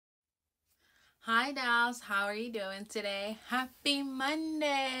Hi dolls, how are you doing today? Happy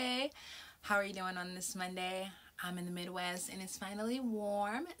Monday! How are you doing on this Monday? I'm in the Midwest and it's finally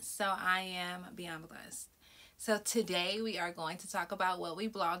warm, so I am beyond blessed. So today we are going to talk about what we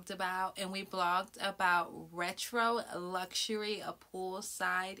blogged about, and we blogged about retro luxury, a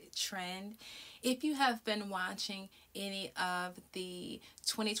poolside trend. If you have been watching any of the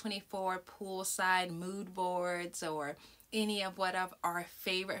 2024 poolside mood boards or any of what of our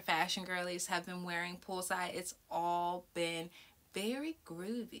favorite fashion girlies have been wearing poolside, it's all been very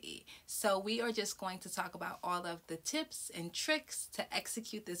groovy. So we are just going to talk about all of the tips and tricks to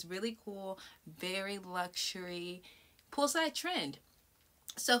execute this really cool, very luxury poolside trend.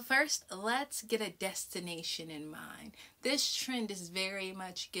 So first, let's get a destination in mind. This trend is very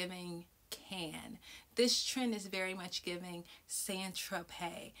much giving Cannes. This trend is very much giving Saint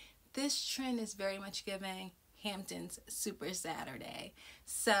Tropez. This trend is very much giving Hampton's Super Saturday.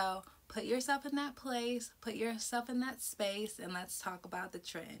 So put yourself in that place, put yourself in that space, and let's talk about the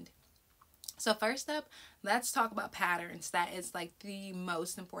trend. So first up, let's talk about patterns. That is like the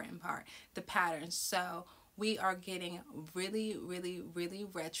most important part, the patterns. So we are getting really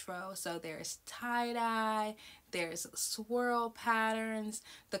retro. So there's tie-dye, there's swirl patterns.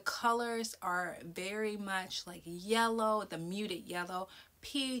 The colors are very much like yellow, the muted yellow,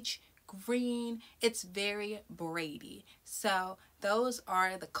 peach, green. It's very Brady. So those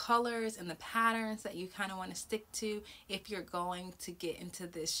are the colors and the patterns that you kind of want to stick to if you're going to get into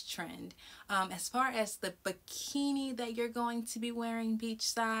this trend. As far as the bikini that you're going to be wearing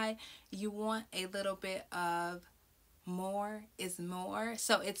beachside, you want a little bit of more is more.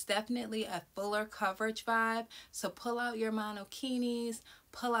 So it's definitely a fuller coverage vibe. So pull out your monokinis,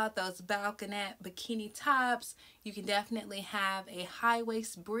 pull out those balconette bikini tops. You can definitely have a high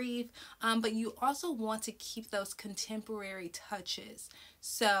waist brief, but you also want to keep those contemporary touches.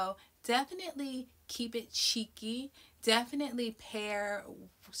 So definitely keep it cheeky. Definitely pair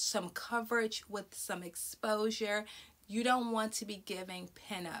some coverage with some exposure. You don't want to be giving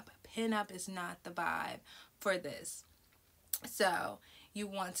pinup. Pinup is not the vibe for this. So you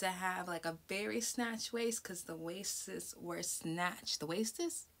want to have like a very snatched waist because the waists were snatched. The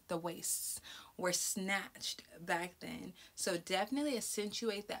waists were snatched back then. So definitely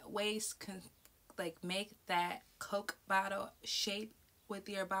accentuate that waist, like make that Coke bottle shape with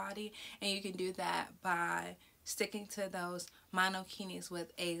your body, and you can do that by sticking to those monokinis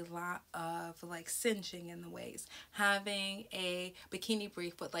with a lot of like cinching in the waist, having a bikini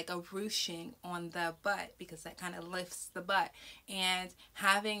brief with like a ruching on the butt because that kind of lifts the butt, and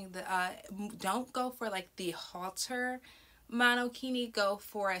having the don't go for like the halter monokini, go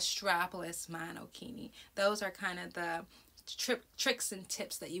for a strapless monokini. Those are kind of the tricks and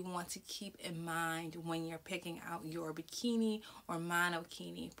tips that you want to keep in mind when you're picking out your bikini or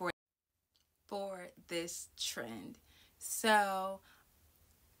monokini for this trend. So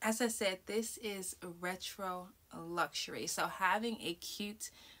as I said, this is retro luxury. So having a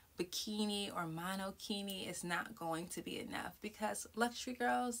cute bikini or monokini is not going to be enough because luxury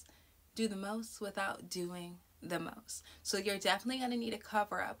girls do the most without doing the most. So you're definitely going to need a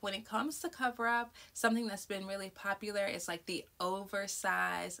cover up. When it comes to cover up, something that's been really popular is like the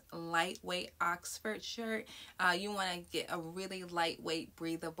oversized lightweight Oxford shirt. You want to get a really lightweight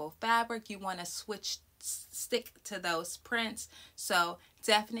breathable fabric. You want to stick to those prints. So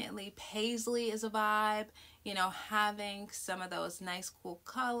definitely paisley is a vibe. You know, having some of those nice cool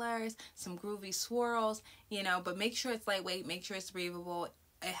colors, some groovy swirls, you know, but make sure it's lightweight, make sure it's breathable.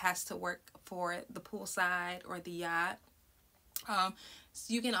 It has to work for the poolside or the yacht. So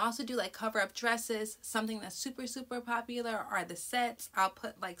you can also do like cover up dresses. Something that's super popular are the sets. I'll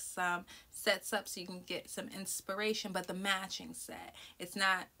put like some sets up so you can get some inspiration, but the matching set. It's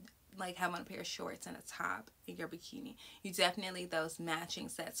not like having a pair of shorts and a top in your bikini. You definitely those matching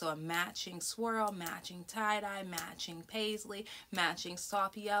sets. So a matching swirl, matching tie-dye, matching paisley, matching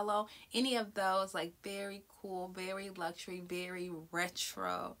soft yellow. Any of those like very cool, very luxury, very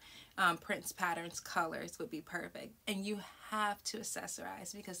retro prints, patterns, colors would be perfect. And you have to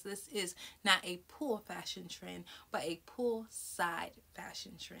accessorize because this is not a pool fashion trend, but a poolside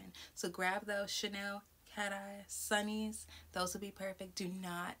fashion trend. So grab those Chanel cat eye sunnies. Those would be perfect. Do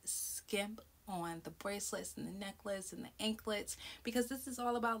not skimp on the bracelets and the necklace and the anklets because this is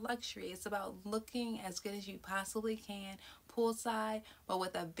all about luxury. It's about looking as good as you possibly can poolside, but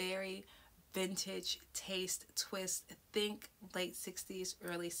with a very vintage taste twist. Think late 60s,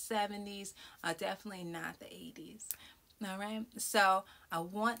 early 70s, definitely not the 80s. All right, so I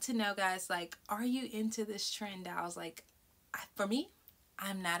want to know, guys, like, are you into this trend? I was like, for me,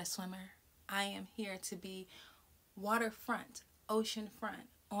 I'm not a swimmer. I am here to be waterfront, oceanfront,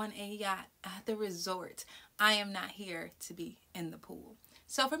 on a yacht at the resort. I am not here to be in the pool.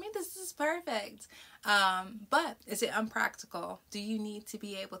 So for me, this is perfect. But is it unpractical? Do you need to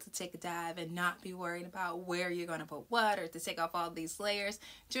be able to take a dive and not be worried about where you're going to put what, or to take off all these layers?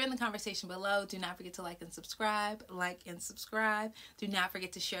 Join the conversation below. Do not forget to like and subscribe. Do not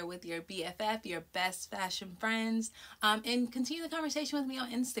forget to share with your BFF, your best fashion friends. And continue the conversation with me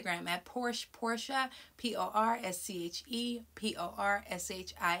on Instagram at Porschia, Porschia, Porschia.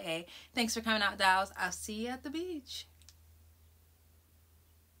 Thanks for coming out, dolls. I'll see you at the beach.